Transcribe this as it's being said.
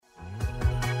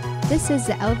This is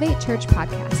the Elevate Church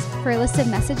podcast. For a list of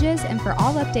messages and for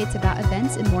all updates about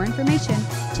events and more information,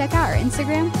 check out our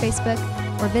Instagram, Facebook,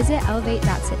 or visit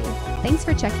elevate.city. Thanks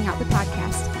for checking out the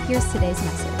podcast. Here's today's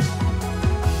message.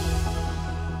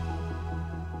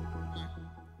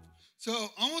 So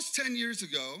almost 10 years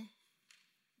ago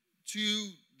to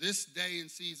this day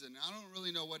and season, I don't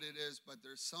really know what it is, but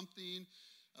there's something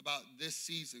about this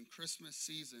season, Christmas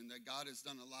season, that God has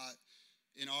done a lot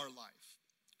in our life.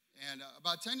 And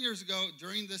about 10 years ago,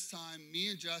 during this time, me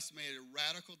and Jess made a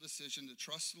radical decision to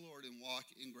trust the Lord and walk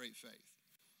in great faith.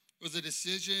 It was a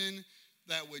decision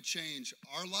that would change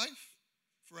our life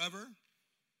forever,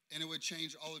 and it would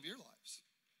change all of your lives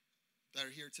that are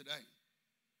here today.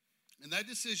 And that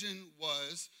decision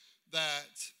was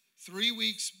that 3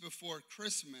 weeks before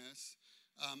Christmas,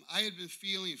 I had been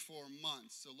feeling for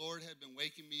months. The Lord had been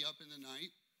waking me up in the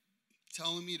night,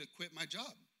 telling me to quit my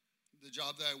job, the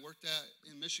job that I worked at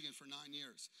in Michigan for 9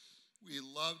 years. We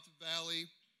loved Valley.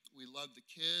 We loved the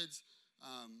kids.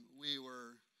 We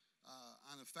were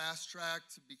on a fast track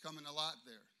to becoming a lot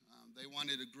there. They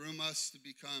wanted to groom us to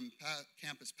become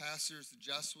campus pastors.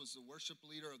 Jess was the worship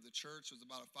leader of the church. It was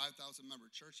about a 5,000-member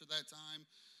church at that time.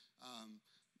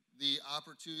 The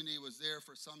opportunity was there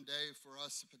for someday for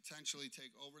us to potentially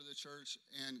take over the church,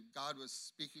 and God was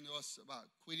speaking to us about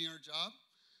quitting our job.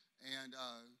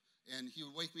 And he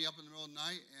would wake me up in the middle of the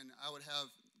night, and I would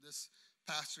have this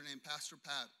pastor named Pastor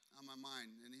Pat on my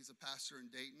mind. And he's a pastor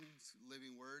in Dayton,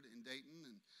 Living Word in Dayton.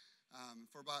 And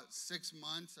for about 6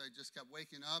 months, I just kept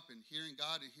waking up and hearing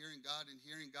God and hearing God and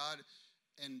hearing God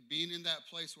and being in that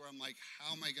place where I'm like,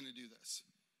 how am I going to do this?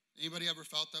 Anybody ever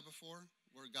felt that before?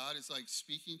 Where God is like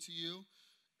speaking to you,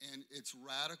 and it's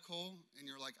radical, and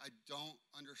you're like, I don't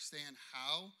understand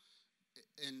how,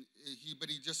 but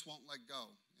he just won't let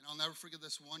go. And I'll never forget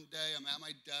this one day. I'm at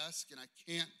my desk, and I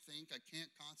can't think. I can't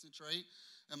concentrate.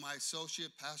 And my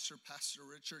associate pastor, Pastor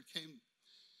Richard, came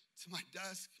to my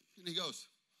desk, and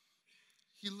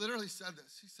he literally said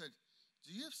this. He said,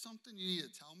 do you have something you need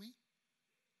to tell me?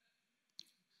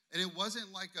 And it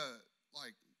wasn't like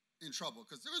in trouble,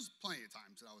 because there was plenty of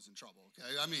times that I was in trouble,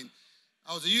 okay? I mean,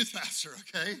 I was a youth pastor,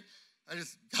 okay? I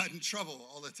just got in trouble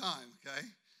all the time, okay?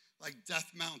 Like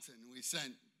Death Mountain, we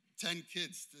sent 10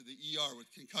 kids to the ER with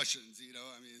concussions, you know.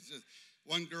 I mean, it's just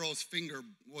one girl's finger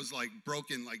was like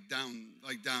broken, like down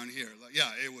here. Like,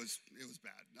 yeah, it was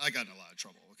bad. I got in a lot of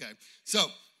trouble. Okay, so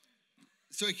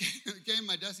he came to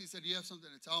my desk. He said, "Do you have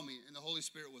something to tell me?" And the Holy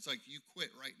Spirit was like, "You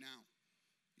quit right now.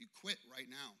 You quit right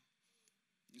now."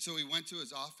 And so we went to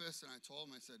his office, and I told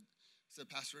him, I said,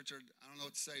 "Pastor Richard, I don't know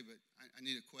what to say, but I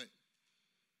need to quit."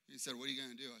 He said, "What are you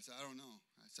going to do?" I said, "I don't know."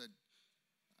 I said,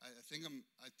 I think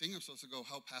I'm supposed to go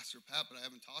help Pastor Pat, but I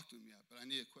haven't talked to him yet, but I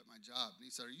need to quit my job. And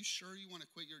he said, "Are you sure you want to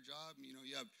quit your job? You know,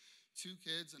 you have 2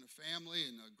 kids and a family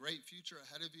and a great future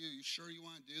ahead of you. Are you sure you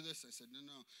want to do this?" I said,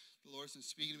 No. The Lord's been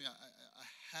speaking to me. I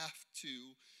have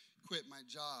to quit my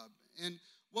job. And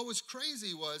what was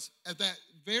crazy was at that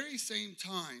very same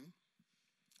time,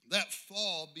 that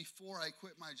fall before I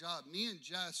quit my job, me and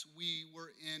Jess, we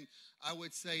were in, I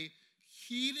would say,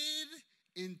 heated,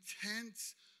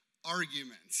 intense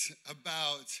arguments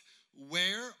about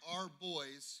where our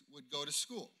boys would go to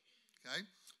school, okay?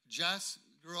 Jess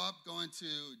grew up going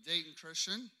to Dayton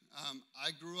Christian.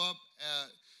 I grew up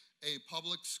at a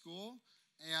public school,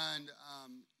 and,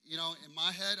 you know, in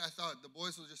my head, I thought the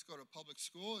boys would just go to public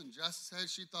school, and Jess's head,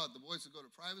 she thought the boys would go to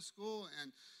private school,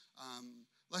 and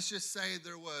let's just say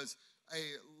there was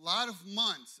a lot of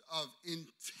months of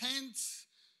intense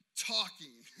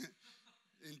talking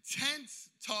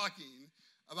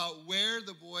about where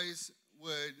the boys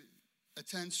would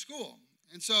attend school.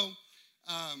 And so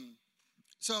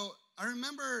I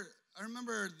remember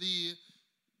the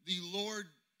Lord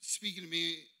speaking to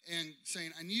me and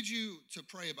saying, I need you to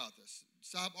pray about this.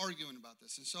 Stop arguing about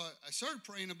this. And so I started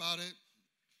praying about it,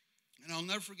 and I'll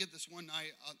never forget this one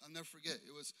night. I'll never forget.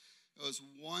 It was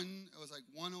like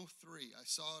 1:03. I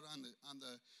saw it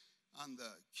on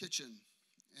the kitchen,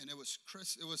 and it was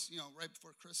right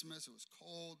before Christmas. It was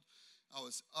cold. I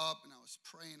was up and I was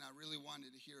praying. I really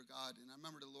wanted to hear God. And I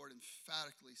remember the Lord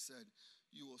emphatically said,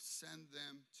 "You will send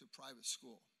them to private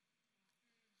school."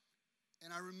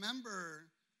 And I remember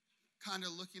kind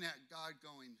of looking at God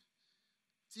going,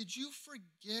 did you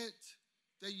forget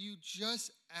that you just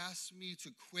asked me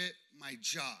to quit my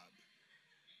job?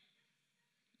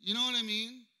 You know what I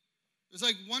mean? It's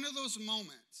like one of those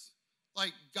moments.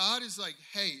 Like God is like,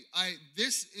 hey,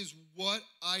 this is what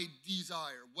I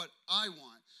desire, what I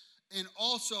want. And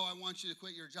also I want you to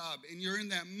quit your job. And you're in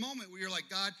that moment where you're like,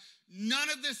 God, none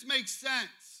of this makes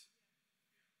sense.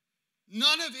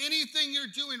 None of anything you're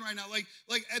doing right now. Like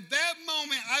at that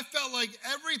moment, I felt like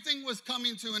everything was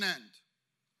coming to an end.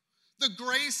 The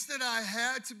grace that I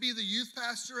had to be the youth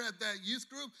pastor at that youth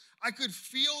group, I could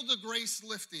feel the grace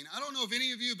lifting. I don't know if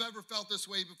any of you have ever felt this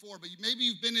way before, but maybe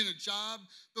you've been in a job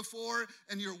before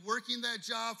and you're working that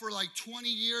job for like 20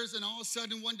 years and all of a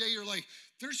sudden one day you're like,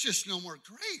 there's just no more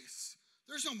grace.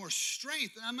 There's no more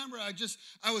strength. And I remember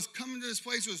I was coming to this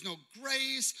place, there was no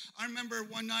grace. I remember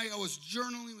one night I was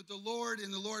journaling with the Lord,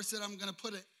 and the Lord said, I'm going to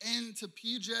put an end to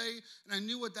PJ. And I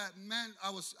knew what that meant. I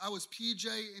was PJ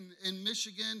in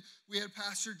Michigan. We had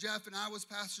Pastor Jeff, and I was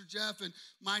Pastor Jeff, and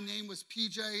my name was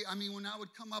PJ. I mean, when I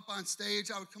would come up on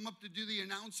stage, I would come up to do the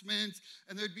announcements,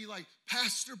 and there'd be like,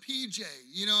 Pastor PJ,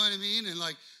 you know what I mean? And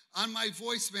like, on my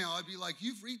voicemail, I'd be like,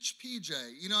 you've reached PJ.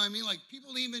 You know what I mean? Like,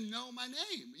 people didn't even know my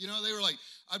name. You know, they were like,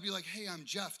 I'd be like, hey, I'm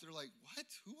Jeff. They're like, what?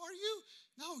 Who are you?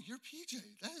 No, you're PJ.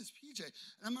 That is PJ. And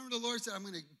I remember the Lord said, I'm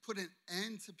going to put an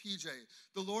end to PJ.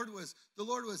 The Lord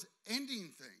was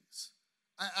ending things.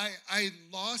 I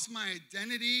lost my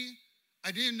identity.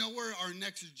 I didn't know where our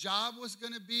next job was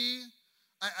going to be.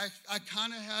 I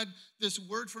kind of had this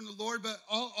word from the Lord, but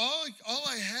all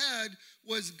I had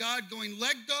was God going,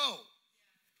 let go.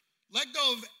 Let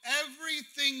go of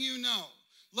everything you know.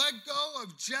 Let go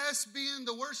of just being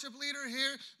the worship leader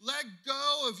here. Let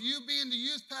go of you being the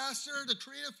youth pastor, the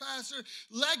creative pastor.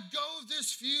 Let go of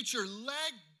this future.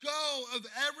 Let go of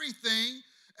everything.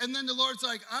 And then the Lord's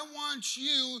like, I want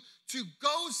you to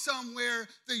go somewhere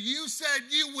that you said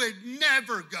you would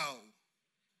never go.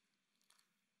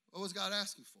 What was God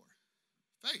asking for?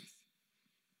 Faith.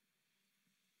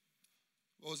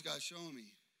 What was God showing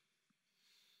me?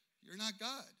 You're not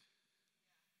God.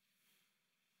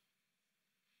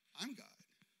 I'm God.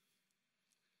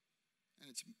 And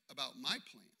it's about my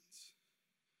plans.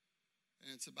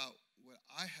 And it's about what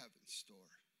I have in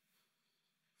store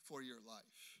for your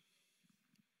life.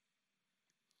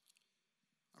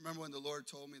 I remember when the Lord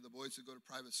told me the boys would go to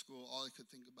private school, all I could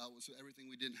think about was everything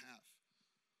we didn't have.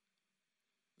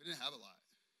 We didn't have a lot.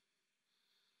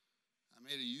 I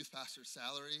made a youth pastor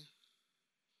salary.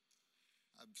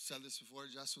 I've said this before,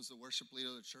 Jess was the worship leader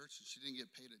of the church, and she didn't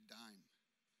get paid a dime.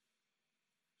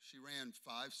 She ran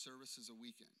 5 services a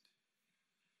weekend.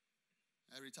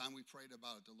 Every time we prayed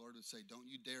about it, the Lord would say, don't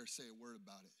you dare say a word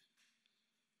about it.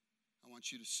 I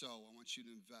want you to sow. I want you to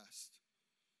invest.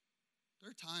 There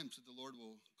are times that the Lord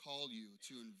will call you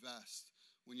to invest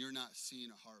when you're not seeing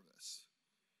a harvest.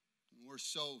 And we're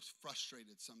so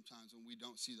frustrated sometimes when we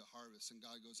don't see the harvest. And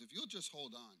God goes, if you'll just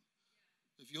hold on,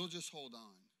 if you'll just hold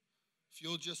on, if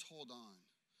you'll just hold on,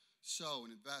 sow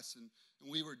and invest. And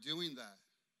we were doing that.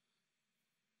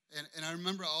 And I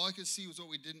remember all I could see was what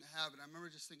we didn't have. And I remember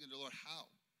just thinking to the Lord, how?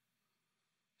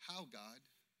 How, God?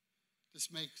 This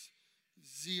makes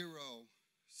 0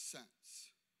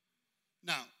 sense.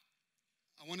 Now,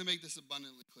 I want to make this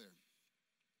abundantly clear.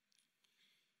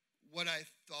 What I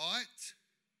thought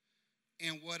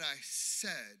and what I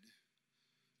said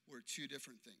were 2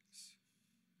 different things.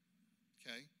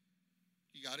 Okay?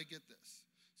 You got to get this.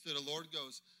 So the Lord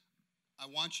goes, I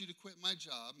want you to quit my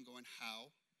job. I'm going, how?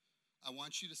 I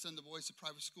want you to send the boys to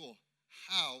private school.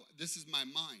 How? This is my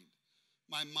mind.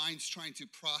 My mind's trying to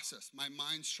process. My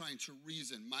mind's trying to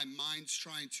reason. My mind's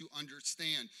trying to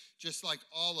understand. Just like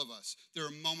all of us, there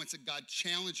are moments that God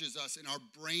challenges us and our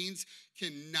brains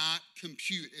cannot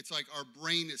compute. It's like our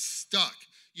brain is stuck.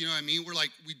 You know what I mean? We're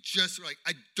like,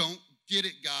 I don't get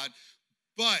it, God.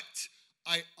 But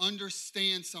I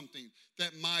understand something,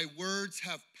 that my words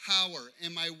have power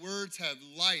and my words have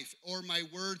life, or my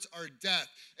words are death.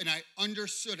 And I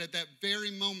understood at that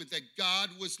very moment that God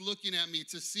was looking at me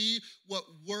to see what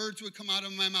words would come out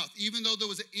of my mouth. Even though there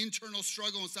was an internal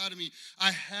struggle inside of me, I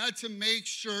had to make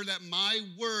sure that my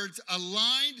words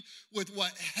aligned with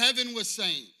what heaven was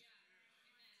saying.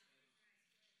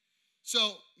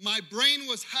 So my brain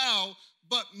was how,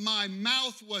 but my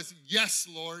mouth was, yes,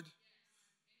 Lord.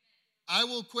 I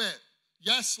will quit.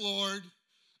 Yes, Lord.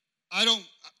 I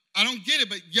don't get it,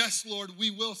 but yes, Lord, we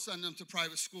will send them to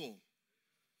private school.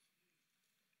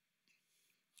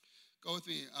 Go with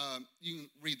me. You can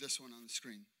read this one on the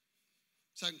screen.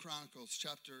 2 Chronicles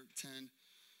chapter 10,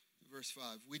 verse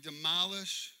 5. We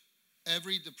demolish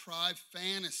every deprived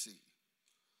fantasy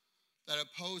that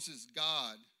opposes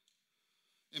God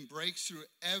and breaks through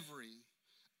every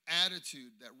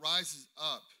attitude that rises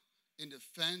up in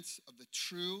defense of the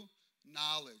true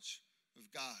knowledge of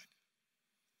God.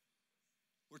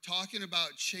 We're talking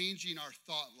about changing our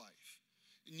thought life.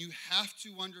 And you have to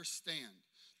understand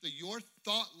that your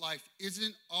thought life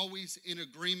isn't always in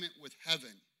agreement with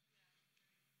heaven,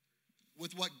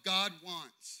 with what God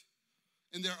wants.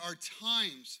 And there are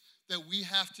times that we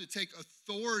have to take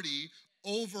authority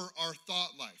over our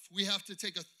thought life. We have to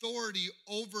take authority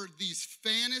over these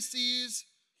fantasies,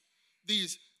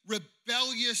 these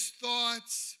rebellious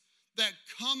thoughts that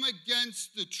come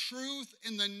against the truth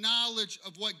and the knowledge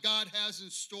of what God has in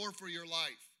store for your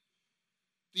life.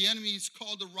 The enemy is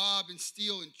called to rob and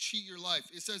steal and cheat your life.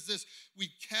 It says this, we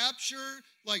capture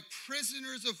like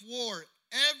prisoners of war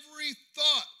every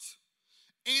thought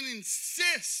and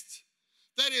insist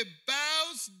that it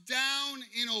bows down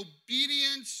in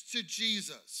obedience to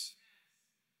Jesus.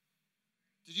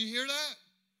 Did you hear that?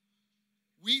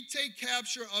 We take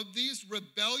capture of these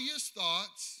rebellious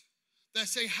thoughts that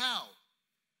say how.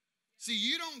 See,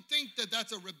 you don't think that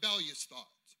that's a rebellious thought.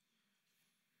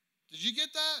 Did you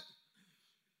get that?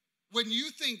 When you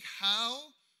think how,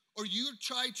 or you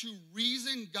try to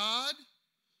reason God,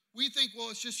 we think, well,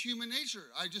 it's just human nature.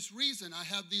 I just reason. I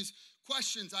have these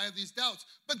questions. I have these doubts.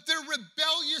 But they're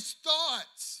rebellious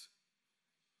thoughts.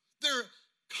 They're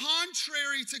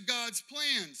contrary to God's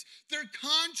plans. They're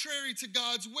contrary to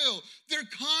God's will. They're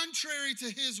contrary to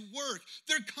his work.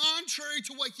 They're contrary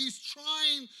to what he's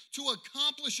trying to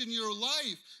accomplish in your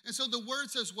life. And so the word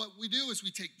says what we do is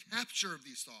we take capture of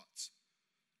these thoughts.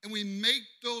 And we make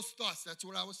those thoughts. That's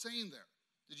what I was saying there.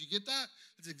 Did you get that?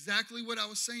 That's exactly what I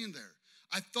was saying there.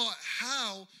 I thought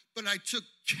how, but I took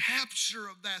capture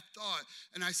of that thought.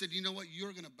 And I said, you know what?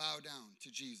 You're going to bow down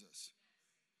to Jesus.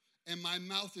 And my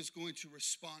mouth is going to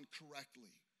respond correctly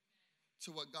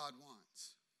to what God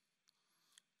wants.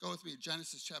 Go with me,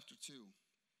 Genesis chapter 2,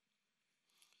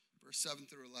 verse 7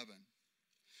 through 11.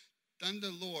 Then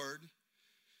the Lord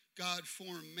God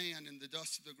formed man in the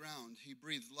dust of the ground. He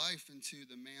breathed life into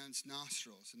the man's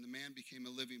nostrils, and the man became a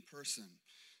living person.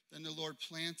 Then the Lord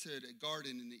planted a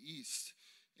garden in the east,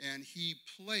 and he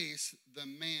placed the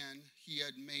man he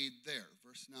had made there.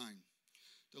 Verse 9.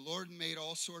 The Lord made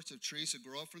all sorts of trees to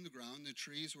grow up from the ground. The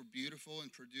trees were beautiful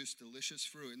and produced delicious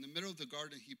fruit. In the middle of the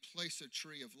garden, he placed a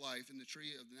tree of life and the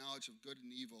tree of the knowledge of good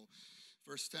and evil.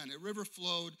 Verse 10. A river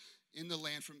flowed in the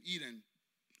land from Eden,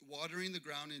 watering the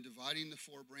ground and dividing the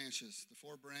four branches. The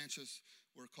four branches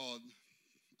were called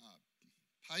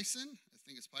Pison, I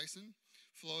think it's Pison,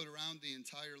 flowed around the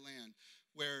entire land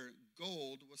where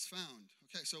gold was found.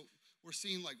 Okay, so we're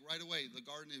seeing like right away the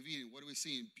Garden of Eden. What are we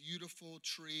seeing? Beautiful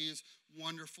trees,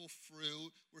 wonderful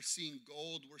fruit. We're seeing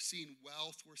gold. We're seeing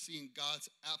wealth. We're seeing God's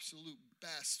absolute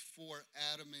best for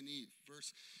Adam and Eve.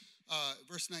 Verse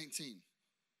 19.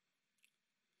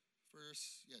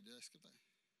 Did I skip that?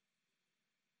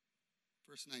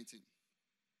 Verse 19.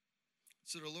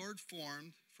 So the Lord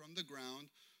formed from the ground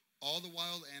all the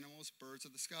wild animals, birds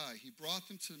of the sky. He brought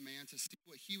them to the man to see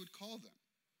what he would call them.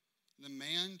 The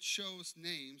man chose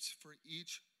names for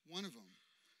each one of them.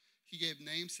 He gave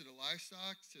names to the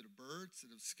livestock, to the birds, to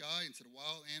the sky, and to the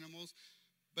wild animals.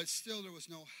 But still there was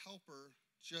no helper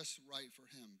just right for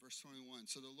him. Verse 21.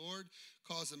 So the Lord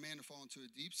caused the man to fall into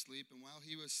a deep sleep, and while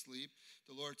he was asleep,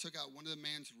 the Lord took out one of the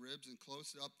man's ribs and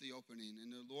closed up the opening. And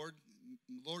the Lord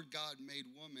God made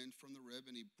woman from the rib,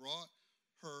 and he brought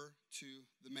her to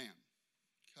the man.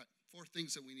 Okay, 4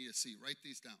 things that we need to see. Write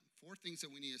these down. 4 things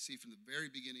that we need to see from the very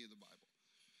beginning of the Bible.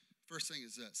 First thing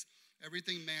is this.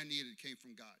 Everything man needed came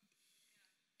from God.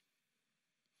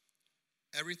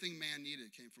 Everything man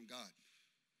needed came from God.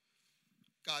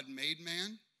 God made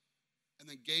man and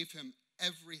then gave him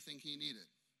everything he needed.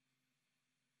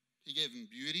 He gave him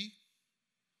beauty.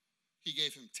 He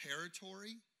gave him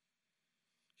territory.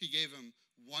 He gave him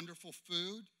wonderful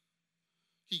food.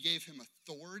 He gave him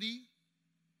authority.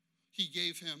 He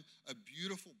gave him a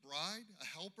beautiful bride, a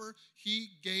helper.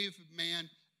 He gave man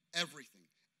everything.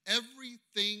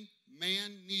 Everything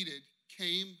man needed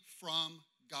came from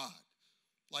God.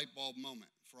 Light bulb moment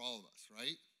for all of us,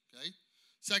 right? Okay.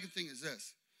 Second thing is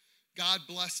this. God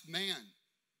blessed man.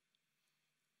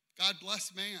 God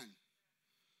blessed man.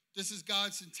 This is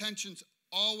God's intentions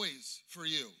always for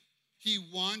you. He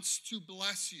wants to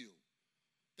bless you.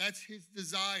 That's his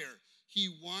desire. He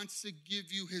wants to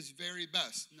give you his very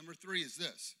best. Number 3 is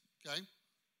this, okay?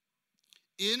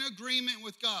 In agreement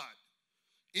with God,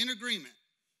 in agreement.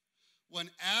 When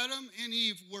Adam and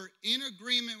Eve were in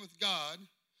agreement with God,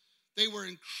 they were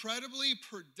incredibly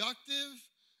productive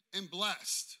and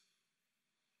blessed.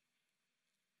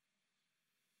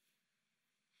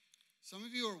 Some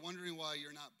of you are wondering why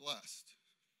you're not blessed.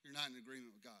 You're not in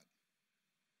agreement with God.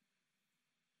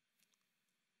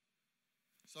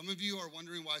 Some of you are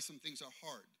wondering why some things are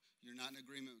hard. You're not in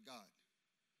agreement with God.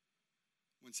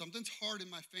 When something's hard in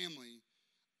my family,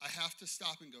 I have to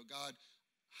stop and go, God,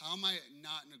 how am I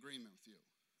not in agreement with you?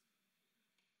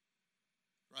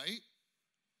 Right?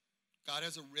 God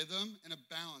has a rhythm and a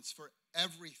balance for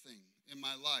everything in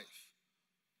my life.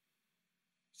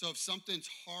 So if something's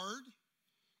hard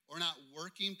or not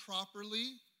working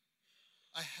properly,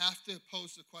 I have to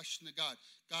pose the question to God.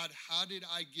 God, how did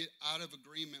I get out of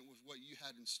agreement with what you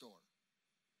had in store?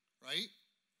 Right?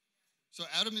 So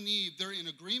Adam and Eve, they're in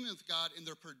agreement with God, and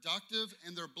they're productive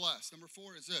and they're blessed. Number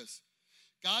 4 is this.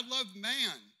 God loved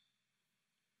man.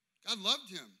 God loved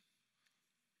him.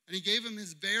 And he gave him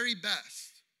his very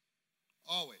best.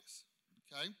 Always.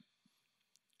 Okay?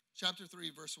 Chapter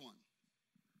 3, verse 1.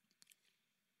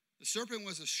 The serpent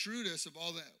was the shrewdest of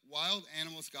all the wild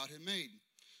animals God had made.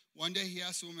 One day he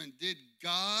asked the woman, did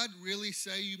God really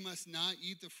say you must not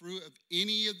eat the fruit of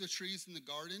any of the trees in the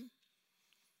garden?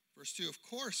 Verse 2, of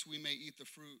course we may eat the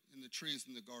fruit in the trees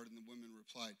in the garden, the woman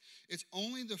replied. It's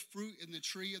only the fruit in the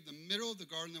tree in the middle of the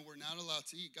garden that we're not allowed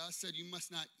to eat. God said you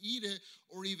must not eat it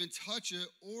or even touch it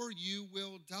or you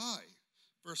will die.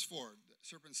 Verse 4, the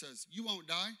serpent says, you won't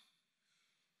die?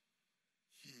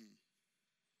 Man.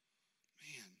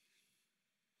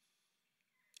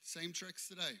 Same tricks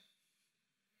today.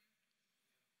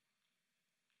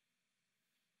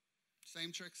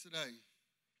 Same tricks today.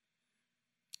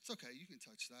 It's okay, you can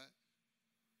touch that.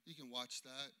 You can watch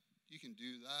that. You can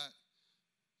do that.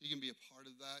 You can be a part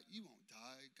of that. You won't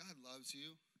die. God loves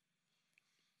you.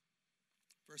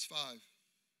 Verse 5.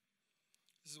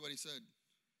 This is what he said.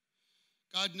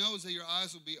 God knows that your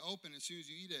eyes will be open as soon as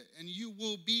you eat it, and you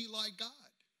will be like God.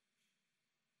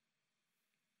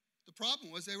 The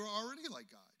problem was they were already like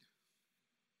God.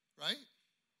 Right?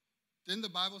 Didn't the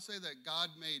Bible say that God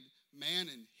made man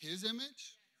in his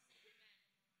image?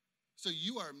 So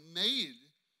you are made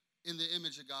in the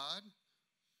image of God.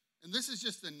 And this is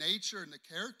just the nature and the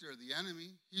character of the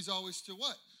enemy. He's always to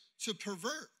what? To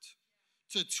pervert,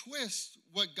 to twist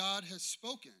what God has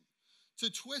spoken,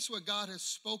 to twist what God has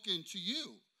spoken to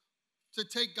you, to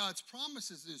take God's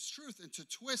promises and his truth and to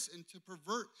twist and to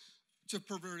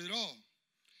pervert it all.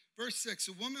 Verse 6,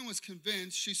 a woman was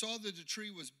convinced. She saw that the tree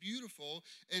was beautiful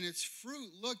and its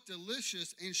fruit looked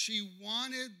delicious, and she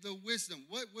wanted the wisdom.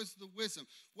 What was the wisdom?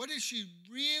 What did she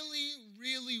really,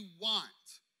 really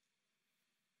want?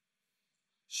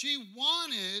 She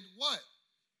wanted what?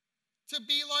 To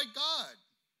be like God.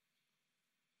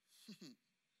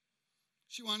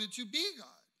 She wanted to be God.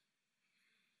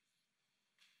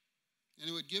 And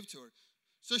it would give to her.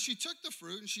 So she took the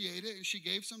fruit and she ate it, and she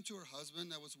gave some to her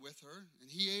husband that was with her, and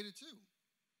he ate it too.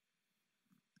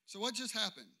 So what just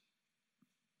happened?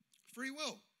 Free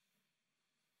will.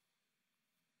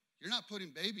 You're not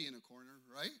putting baby in a corner,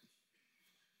 right?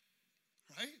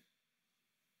 Right?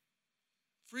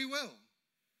 Free will.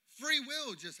 Free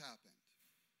will just happened.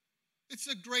 It's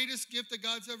the greatest gift that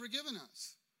God's ever given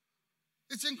us.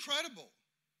 It's incredible.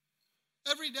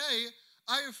 Every day,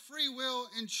 I have free will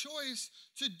and choice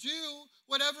to do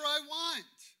whatever I want.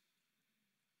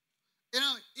 And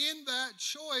in that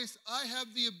choice, I have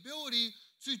the ability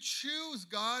to choose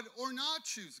God or not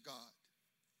choose God.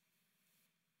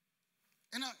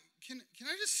 And can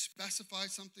I just specify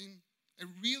something? I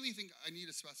really think I need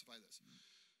to specify this.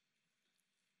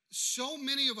 So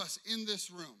many of us in this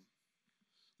room,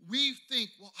 we think,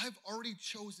 well, I've already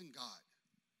chosen God.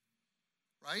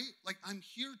 Right? Like, I'm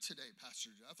here today,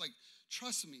 Pastor Jeff. Like,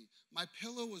 trust me, my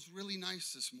pillow was really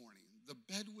nice this morning. The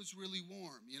bed was really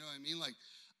warm. You know what I mean? Like,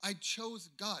 I chose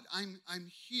God.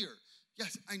 I'm here.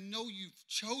 Yes, I know you've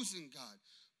chosen God,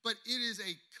 but it is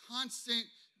a constant,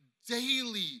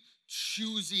 daily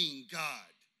choosing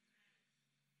God.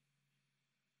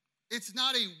 It's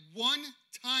not a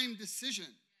one-time decision.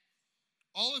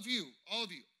 All of you,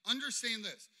 understand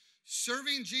this.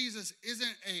 Serving Jesus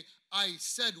isn't I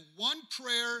said one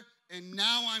prayer and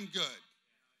now I'm good.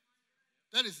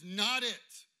 That is not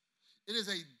it. It is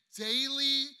a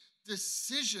daily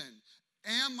decision.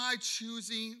 Am I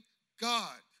choosing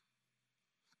God?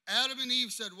 Adam and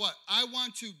Eve said what? I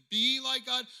want to be like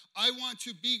God. I want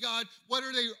to be God. What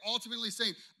are they ultimately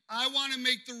saying? I want to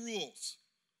make the rules.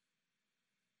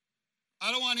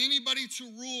 I don't want anybody to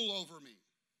rule over me.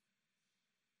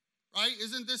 Right?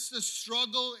 Isn't this the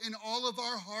struggle in all of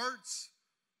our hearts?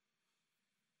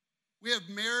 We have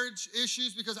marriage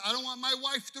issues because I don't want my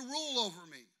wife to rule over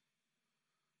me.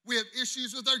 We have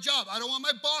issues with our job. I don't want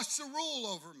my boss to rule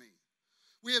over me.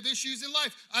 We have issues in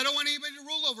life. I don't want anybody to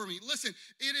rule over me. Listen,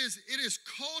 it is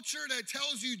culture that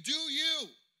tells you, do you.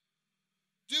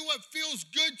 Do what feels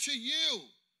good to you.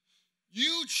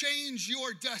 You change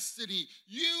your destiny.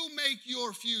 You make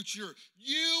your future.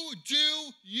 You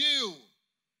do you.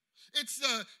 It's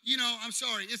the,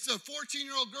 it's a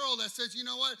 14-year-old girl that says, you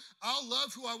know what, I'll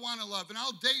love who I want to love, and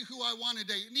I'll date who I want to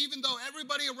date. And even though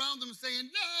everybody around them is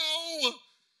saying, no,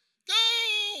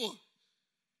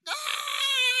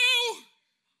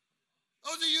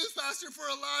 was a youth pastor for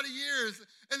a lot of years.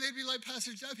 And they'd be like,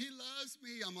 Pastor Jeff, he loves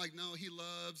me. I'm like, no, he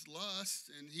loves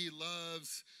lust, and he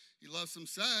loves some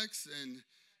sex, and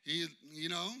he,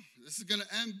 this is going to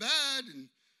end bad,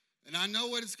 and I know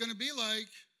what it's going to be like,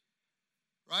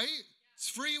 right? It's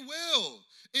free will.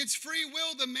 It's free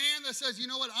will, the man that says, you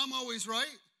know what, I'm always right.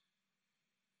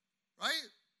 Right?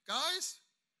 Guys,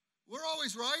 we're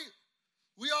always right.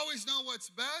 We always know what's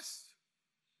best.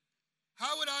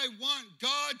 How would I want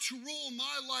God to rule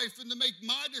my life and to make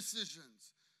my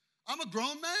decisions? I'm a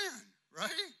grown man, right?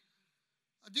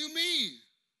 I do me.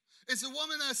 It's a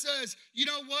woman that says, you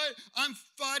know what? I'm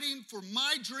fighting for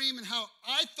my dream and how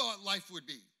I thought life would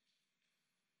be,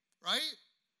 right?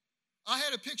 I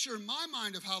had a picture in my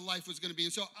mind of how life was going to be,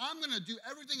 and so I'm going to do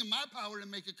everything in my power to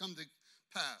make it come to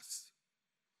pass.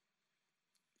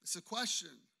 It's a question.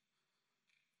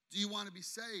 Do you want to be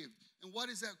saved? And what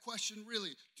is that question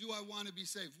really? Do I want to be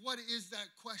saved? What is that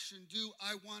question? Do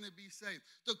I want to be saved?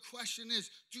 The question is,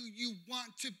 do you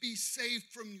want to be saved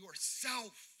from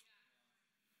yourself?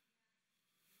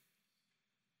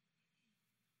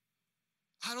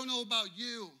 I don't know about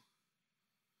you,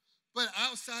 but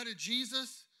outside of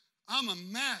Jesus, I'm a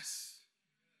mess.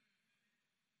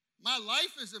 My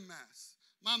life is a mess.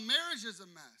 My marriage is a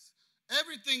mess.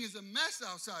 Everything is a mess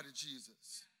outside of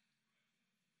Jesus.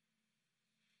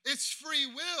 It's free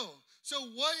will. So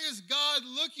what is God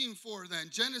looking for then?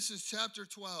 Genesis chapter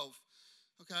 12,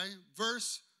 okay,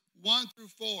 verse 1 through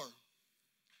 4.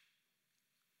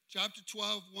 Chapter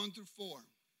 12, 1 through 4.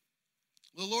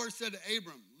 The Lord said to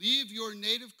Abram, leave your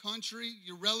native country,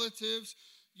 your relatives,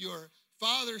 your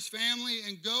father's family,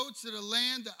 and go to the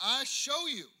land that I show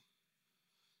you.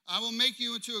 I will make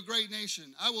you into a great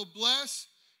nation. I will bless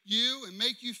you and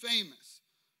make you famous.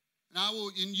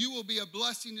 And you will be a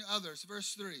blessing to others.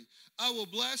 Verse 3. I will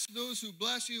bless those who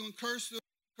bless you and curse those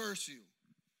who curse you.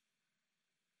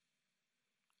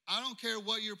 I don't care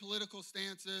what your political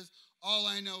stance is. All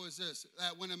I know is this,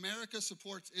 that when America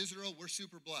supports Israel, we're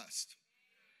super blessed.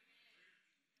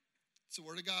 It's the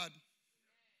word of God.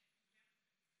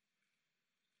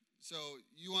 So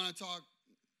you want to talk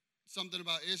something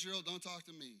about Israel, don't talk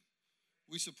to me.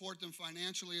 We support them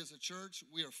financially as a church.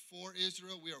 We are for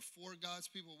Israel. We are for God's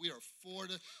people. We are for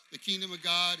the kingdom of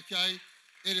God, okay?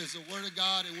 It is the word of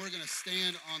God, and we're going to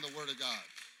stand on the word of God.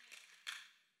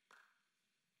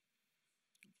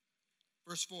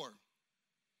 Verse 4.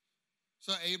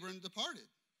 So Abram departed,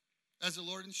 as the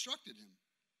Lord instructed him.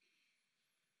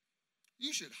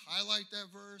 You should highlight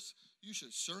that verse. You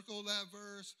should circle that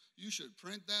verse. You should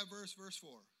print that verse, verse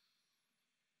 4.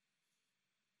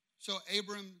 So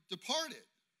Abram departed,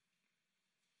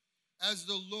 as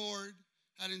the Lord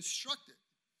had instructed.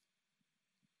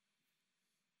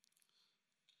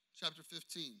 Chapter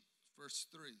 15, verse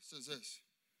 3 says this.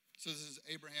 So this is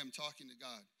Abraham talking to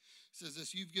God. It says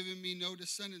this, you've given me no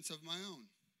descendants of my own.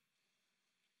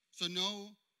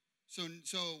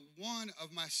 So one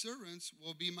of my servants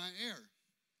will be my heir.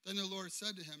 Then the Lord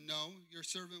said to him, no, your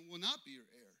servant will not be your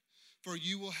heir, for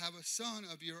you will have a son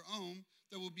of your own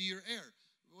that will be your heir.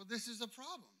 Well, this is a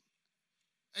problem.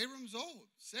 Abram's old.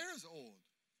 Sarah's old.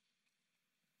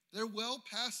 They're well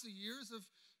past the years of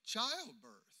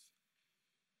childbirth.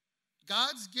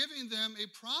 God's giving them a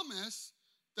promise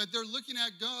that they're looking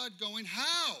at God going,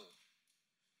 how?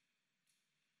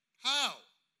 How?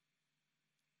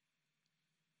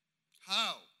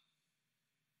 How?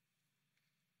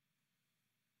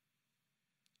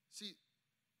 See,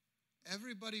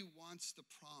 everybody wants the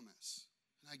promise,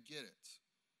 and I get it.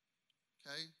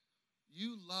 Okay?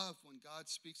 You love when God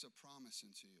speaks a promise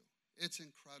into you. It's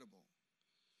incredible.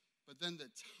 But then the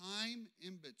time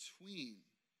in between,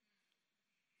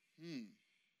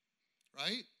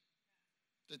 right?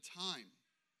 The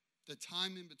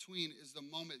time in between is the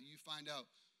moment you find out,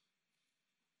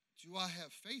 do I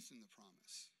have faith in the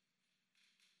promise?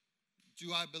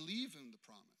 Do I believe in the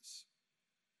promise?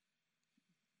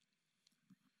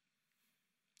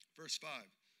 Verse 5.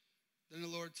 Then the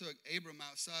Lord took Abram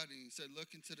outside and he said,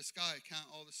 look into the sky,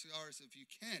 count all the stars if you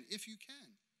can.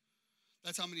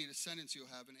 That's how many descendants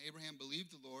you'll have. And Abraham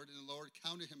believed the Lord, and the Lord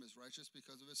counted him as righteous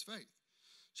because of his faith.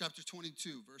 Chapter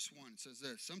 22, verse 1 says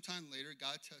this. Sometime later,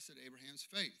 God tested Abraham's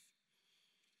faith.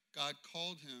 God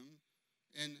called him,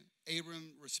 and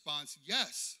Abram responds,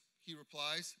 yes. He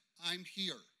replies, I'm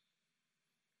here.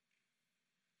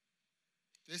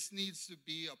 This needs to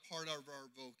be a part of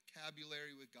our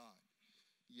vocabulary with God.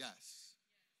 Yes,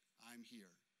 I'm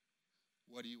here.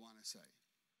 What do you want to say?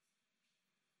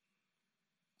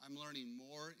 I'm learning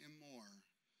more and more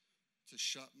to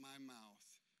shut my mouth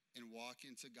and walk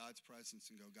into God's presence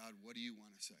and go, God, what do you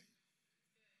want to say?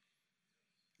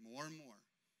 More and more.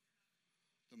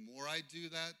 The more I do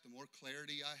that, the more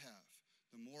clarity I have.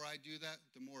 The more I do that,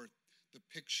 the more the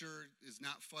picture is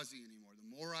not fuzzy anymore.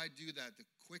 The more I do that, the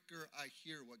quicker I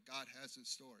hear what God has in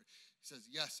store. He says,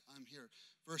 yes, I'm here.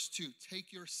 Verse 2,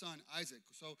 take your son, Isaac.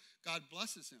 So God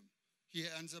blesses him. He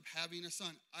ends up having a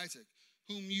son, Isaac,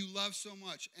 whom you love so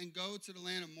much, and go to the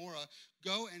land of Moriah.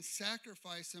 Go and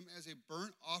sacrifice him as a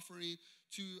burnt offering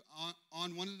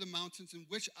on one of the mountains in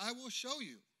which I will show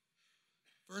you.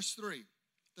 Verse 3,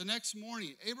 the next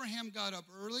morning, Abraham got up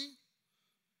early.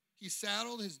 He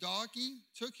saddled his donkey,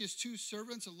 took his 2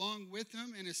 servants along with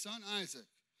him, and his son Isaac.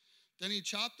 Then he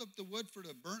chopped up the wood for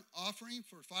the burnt offering,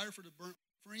 for fire for the burnt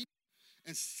offering,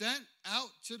 and set out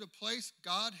to the place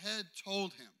God had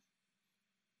told him.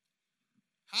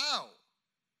 How?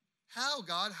 How,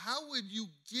 God? How would you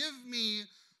give me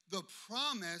the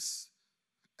promise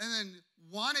and then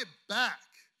want it back?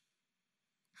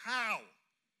 How?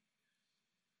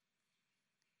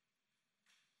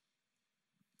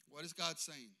 What is God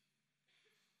saying?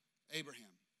 Abraham,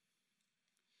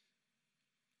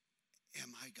 am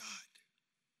I God?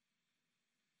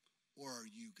 Or are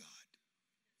you God?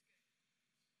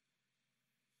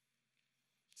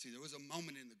 See, there was a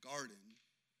moment in the garden,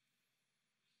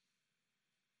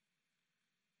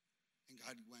 and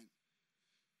God went,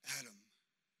 Adam,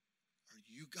 are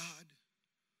you God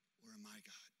or am I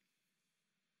God?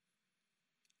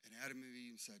 And Adam and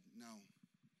Eve said, no,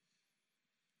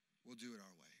 we'll do it our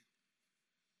way.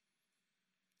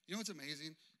 You know what's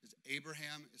amazing is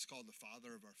Abraham is called the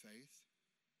father of our faith.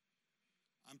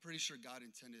 I'm pretty sure God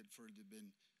intended for it to have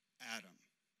been Adam,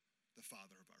 the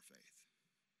father of our faith.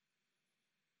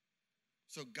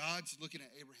 So God's looking at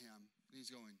Abraham and he's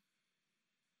going,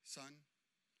 son,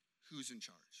 who's in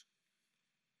charge?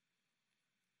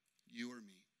 You or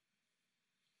me?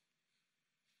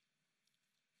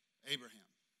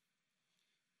 Abraham,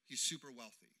 he's super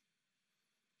wealthy.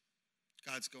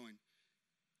 God's going,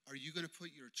 are you going to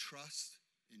put your trust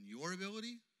in your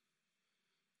ability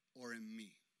or in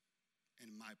me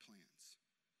and my plans?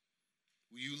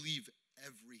 Will you leave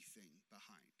everything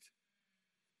behind?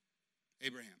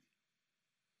 Abraham,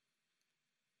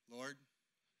 Lord,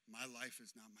 my life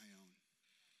is not my own.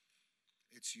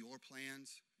 It's your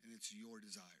plans and it's your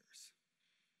desires.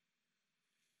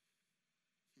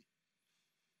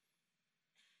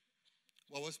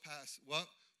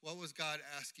 What was God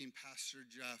asking Pastor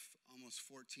Jeff almost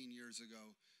 14 years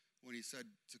ago when he said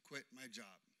to quit my job?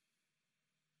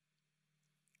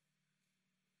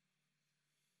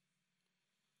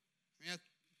 I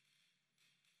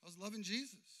was loving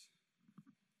Jesus.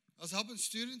 I was helping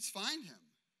students find him.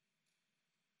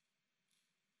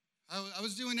 I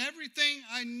was doing everything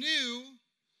I knew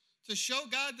to show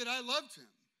God that I loved him.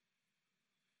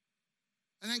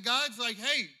 And then God's like,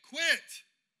 hey, quit.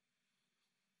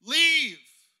 Leave.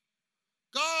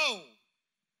 Go.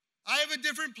 I have a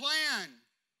different plan.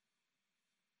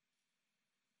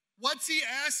 What's he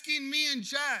asking me and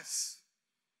Jess?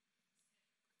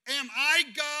 Am I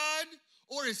God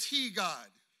or is he God?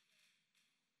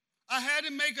 I had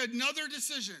to make another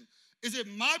decision. Is it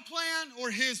my plan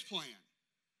or his plan?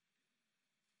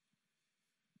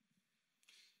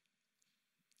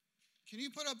 Can you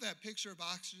put up that picture of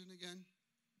oxygen again?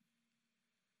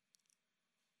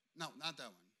 No, not that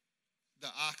one. The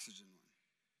oxygen one.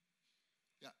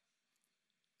 Yeah.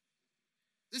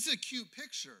 This is a cute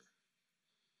picture.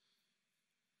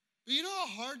 But you know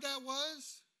how hard that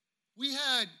was? We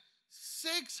had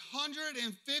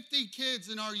 650 kids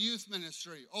in our youth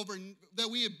ministry that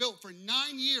we had built for 9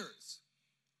 years.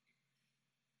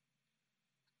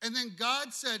 And then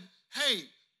God said, hey,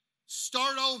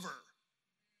 start over.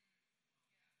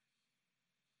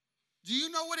 Do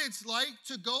you know what it's like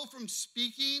to go from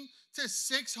speaking to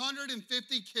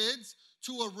 650 kids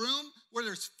to a room where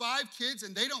there's 5 kids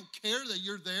and they don't care that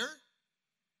you're there?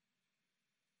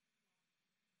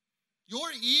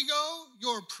 Your ego,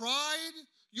 your pride,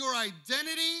 your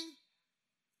identity,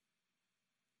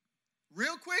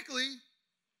 real quickly,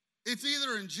 it's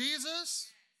either in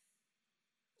Jesus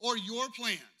or your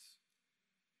plans.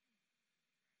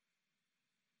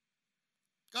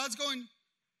 God's going,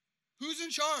 who's in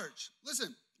charge?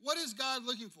 Listen, what is God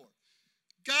looking for?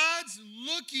 God's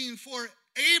looking for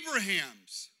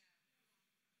Abrahams.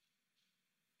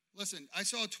 Listen, I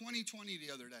saw 2020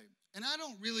 the other day, and I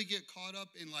don't really get caught up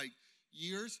in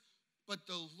years, but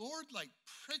the Lord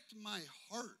pricked my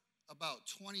heart about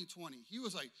 2020. He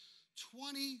was like,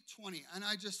 2020, and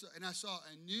I saw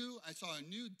a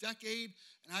new decade,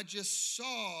 and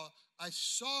I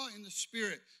saw in the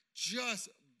Spirit just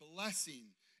blessing.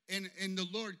 And the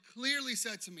Lord clearly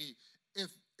said to me,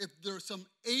 if there's some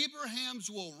Abrahams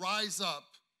will rise up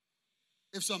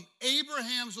if some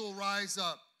Abrahams will rise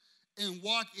up and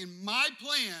walk in my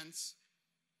plans,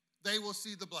 they will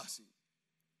see the blessing.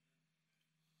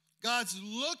 God's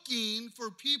looking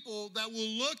for people that will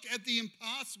look at the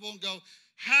impossible and go,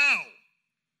 how?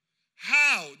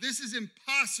 How? This is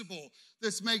impossible.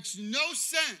 This makes no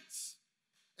sense.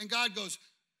 And God goes,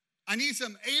 I need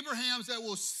some Abrahams that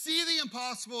will see the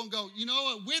impossible and go, you know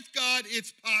what? With God,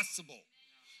 it's possible.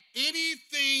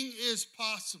 Anything is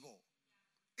possible.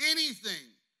 Anything.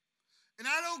 And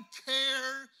I don't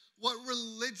care what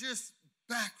religious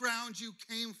background you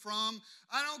came from.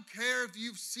 I don't care if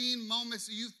you've seen moments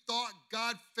that you thought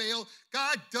God failed.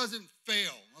 God doesn't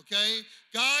fail, okay?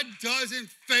 God doesn't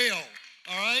fail,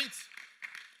 all right?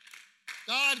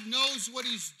 God knows what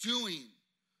he's doing.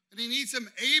 And he needs some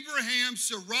Abrahams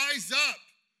to rise up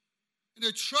and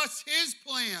to trust his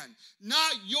plan,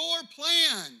 not your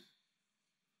plan.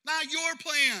 Not your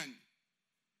plan.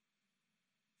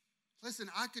 Listen,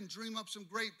 I can dream up some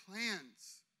great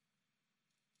plans,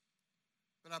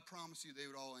 but I promise you they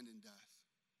would all end in death.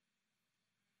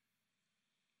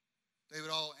 They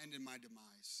would all end in my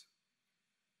demise.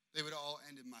 They would all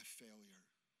end in my failure.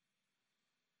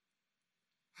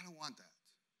 I don't want that.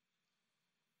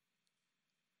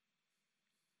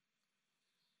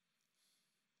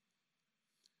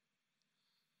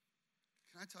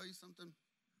 Can I tell you something?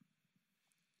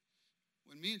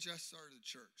 When me and Jess started the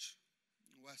church,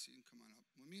 Wes, you can come on up.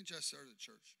 When me and Jess started the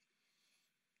church,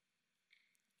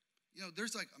 you know,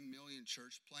 there's like a million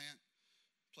church plant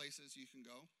places you can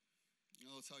go. You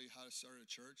know, they'll tell you how to start a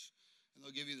church, and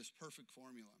they'll give you this perfect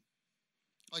formula.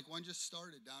 Like one just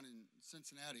started down in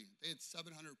Cincinnati. They had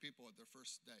 700 people at their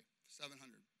first day, 700.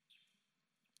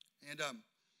 And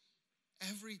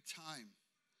every time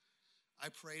I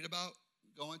prayed about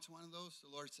going to one of those, the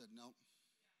Lord said no.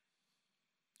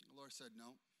 The Lord said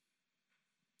no.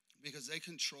 Because they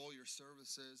control your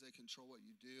services, they control what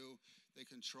you do, they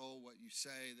control what you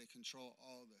say, they control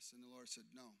all of this. And the Lord said,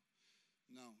 no,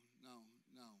 no, no,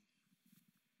 no.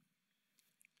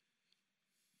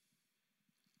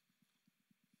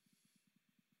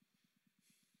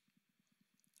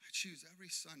 I choose every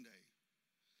Sunday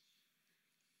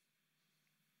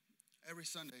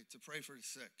to pray for the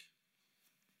sick.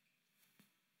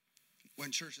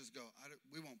 When churches go,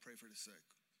 we won't pray for the sick.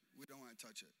 We don't want to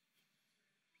touch it.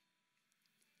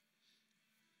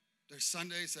 There's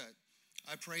Sundays that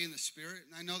I pray in the Spirit,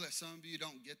 and I know that some of you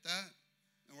don't get that,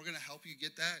 and we're going to help you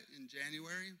get that in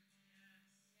January.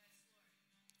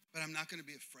 But I'm not going to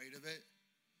be afraid of it.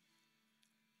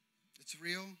 It's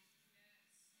real.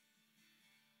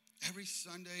 Every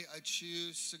Sunday I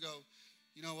choose to go,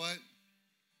 you know what?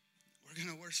 We're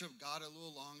going to worship God a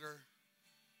little longer.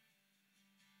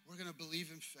 We're going to believe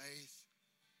in faith.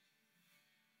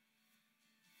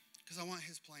 Because I want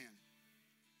his plan.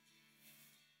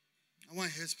 I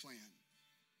want his plan.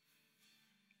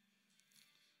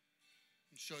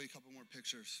 I'll show you a couple more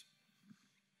pictures.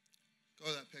 Go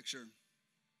to that picture.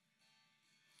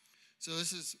 So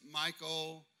this is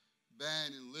Michael,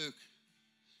 Ben, and Luke.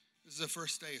 This is the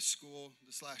first day of school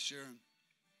this last year.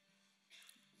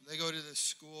 They go to this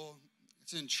school.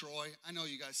 It's in Troy. I know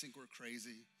you guys think we're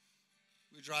crazy.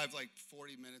 We drive like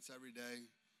 40 minutes every day.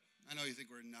 I know you think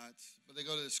we're nuts. But they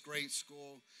go to this great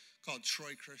school called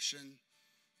Troy Christian.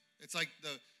 It's like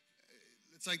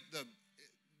the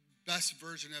best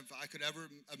version of I could ever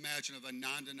imagine of a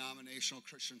non-denominational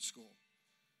Christian school.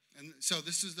 And so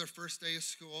this is their first day of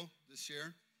school this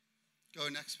year. Go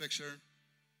next picture.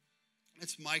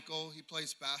 It's Michael. He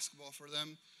plays basketball for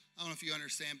them. I don't know if you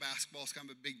understand, basketball is kind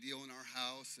of a big deal in our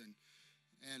house.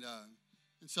 And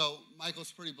so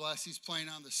Michael's pretty blessed. He's playing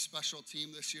on the special team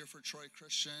this year for Troy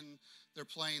Christian.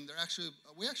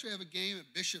 We actually have a game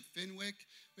at Bishop Fenwick.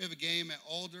 We have a game at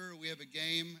Alder. We have a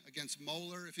game against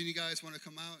Moeller. If any of you guys want to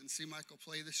come out and see Michael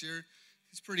play this year,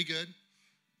 he's pretty good.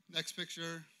 Next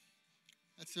picture.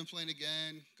 That's him playing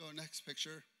again. Go next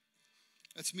picture.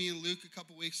 That's me and Luke a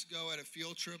couple weeks ago at a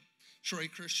field trip. Troy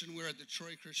Christian. We're at the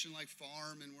Troy Christian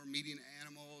farm, and we're meeting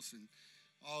animals and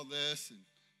all this. And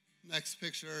next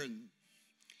picture. And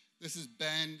this is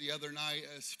Ben the other night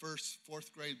at his first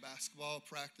fourth grade basketball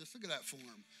practice. Look at that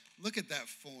form. Look at that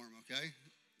form, okay?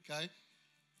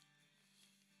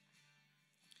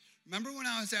 Remember when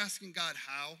I was asking God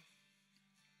how?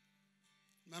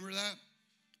 Remember that?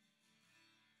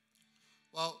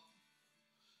 Well,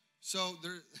 so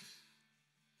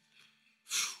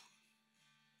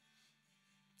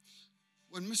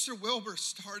when Mr. Wilbur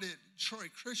started Troy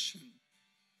Christian,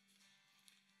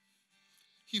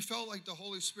 he felt like the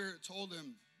Holy Spirit told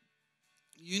him,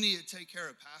 you need to take care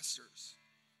of pastors.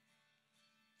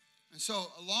 And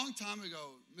so a long time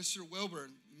ago, Mr. Wilbur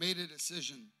made a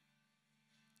decision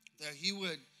that he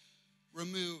would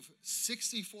remove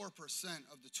 64%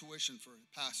 of the tuition for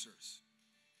pastors.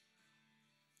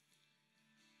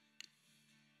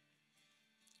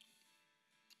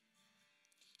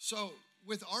 So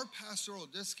with our pastoral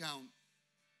discount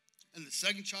and the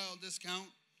second child discount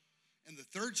and the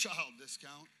third child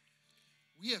discount,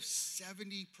 we have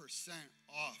 70%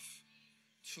 off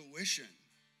tuition.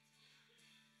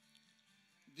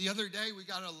 The other day we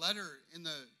got a letter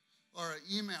or an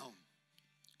email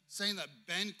saying that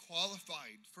Ben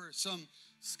qualified for some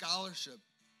scholarship.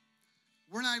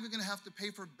 We're not even going to have to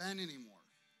pay for Ben anymore.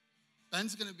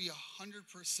 Ben's going to be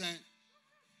 100%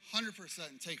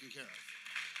 taken care of.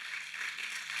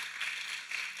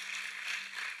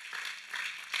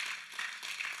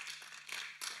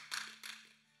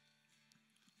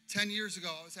 Ten years ago,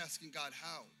 I was asking God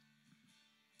how.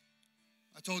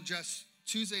 I told Jess,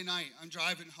 Tuesday night, I'm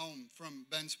driving home from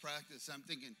Ben's practice. I'm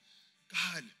thinking,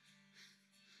 God,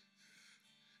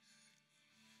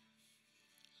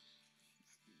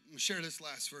 I'm going to share this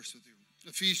last verse with you.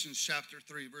 Ephesians chapter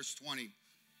 3, verse 20.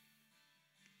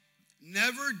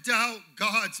 Never doubt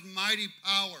God's mighty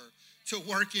power to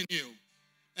work in you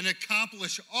and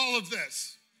accomplish all of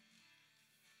this.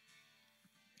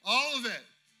 All of it.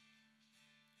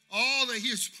 All that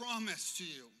he has promised to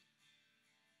you.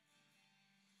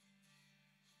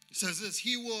 It says this,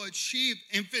 he will achieve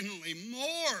infinitely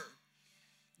more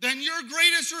than your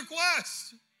greatest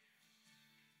request.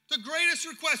 The greatest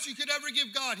request you could ever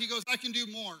give God, he goes, I can do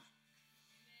more.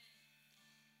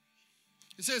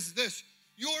 It says this,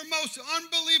 your most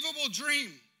unbelievable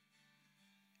dream,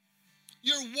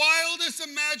 your wildest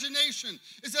imagination.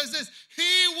 It says this,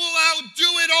 he will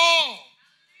outdo it all.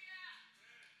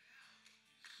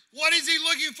 What is he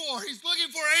looking for? He's looking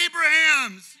for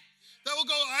Abraham's that will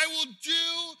go, I will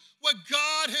do what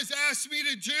God has asked me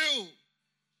to do.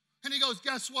 And he goes,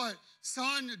 guess what?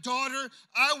 Son, daughter,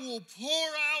 I will pour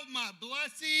out my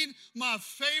blessing, my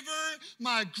favor,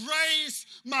 my grace,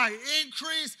 my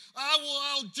increase. I will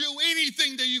outdo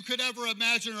anything that you could ever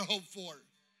imagine or hope for.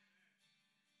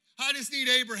 I just need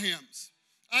Abraham's.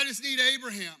 I just need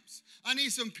Abraham's. I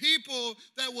need some people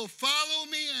that will follow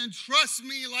me and trust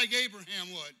me like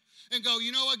Abraham would. And go,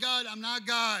 you know what, God? I'm not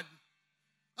God.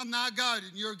 I'm not God,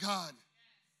 and you're God.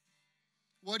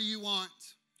 What do you want?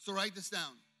 So write this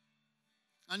down.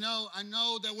 I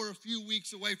know that we're a few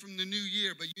weeks away from the new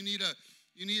year, but you need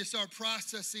to start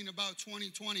processing about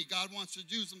 2020. God wants to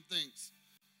do some things.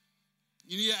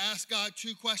 You need to ask God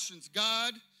two questions.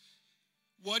 God,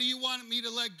 what do you want me to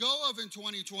let go of in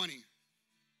 2020?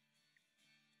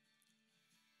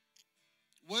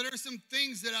 What are some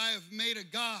things that I have made a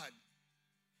God?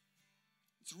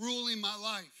 It's ruling my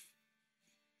life.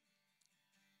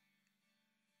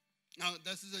 Now,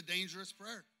 this is a dangerous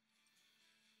prayer.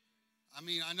 I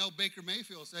mean, I know Baker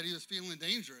Mayfield said he was feeling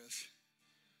dangerous.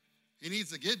 He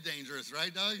needs to get dangerous,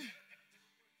 right, Doug?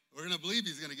 We're going to believe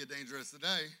he's going to get dangerous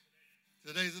today.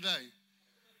 Today's the day.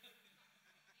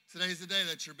 Today's the day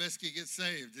that Trubisky gets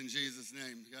saved in Jesus'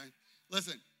 name, okay?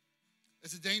 Listen,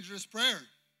 it's a dangerous prayer.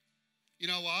 You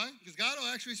know why? Because God will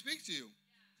actually speak to you.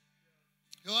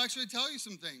 He'll actually tell you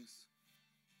some things.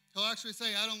 He'll actually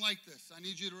say, I don't like this. I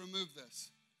need you to remove this.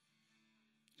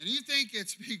 And you think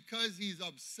it's because he's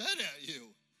upset at you.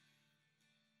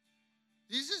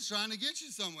 He's just trying to get you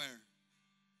somewhere.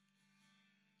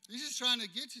 He's just trying to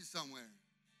get you somewhere.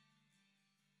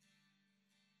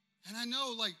 And I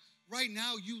know, like, right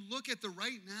now, you look at the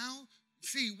right now.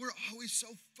 See, we're always so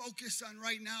focused on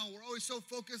right now. We're always so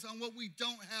focused on what we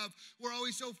don't have. We're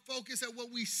always so focused at what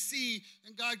we see.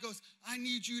 And God goes, I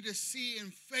need you to see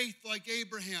in faith like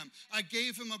Abraham. I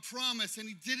gave him a promise and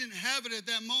he didn't have it at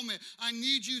that moment. I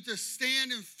need you to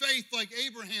stand in faith like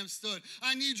Abraham stood.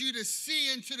 I need you to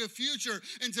see into the future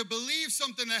and to believe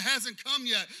something that hasn't come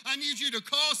yet. I need you to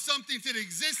call something to the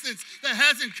existence that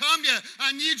hasn't come yet.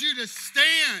 I need you to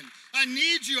stand. I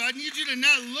need you to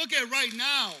not look at right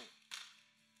now.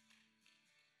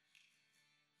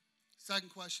 Second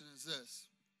question is this.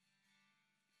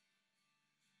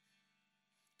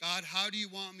 God, how do you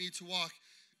want me to walk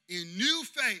in new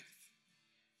faith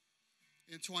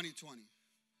in 2020?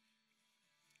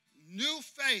 New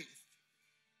faith.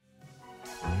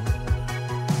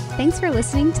 Thanks for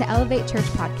listening to Elevate Church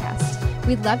Podcast.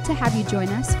 We'd love to have you join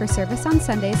us for service on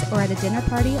Sundays or at a dinner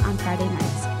party on Friday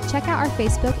nights. Check out our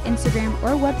Facebook, Instagram,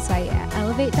 or website at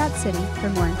elevate.city for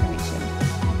more information.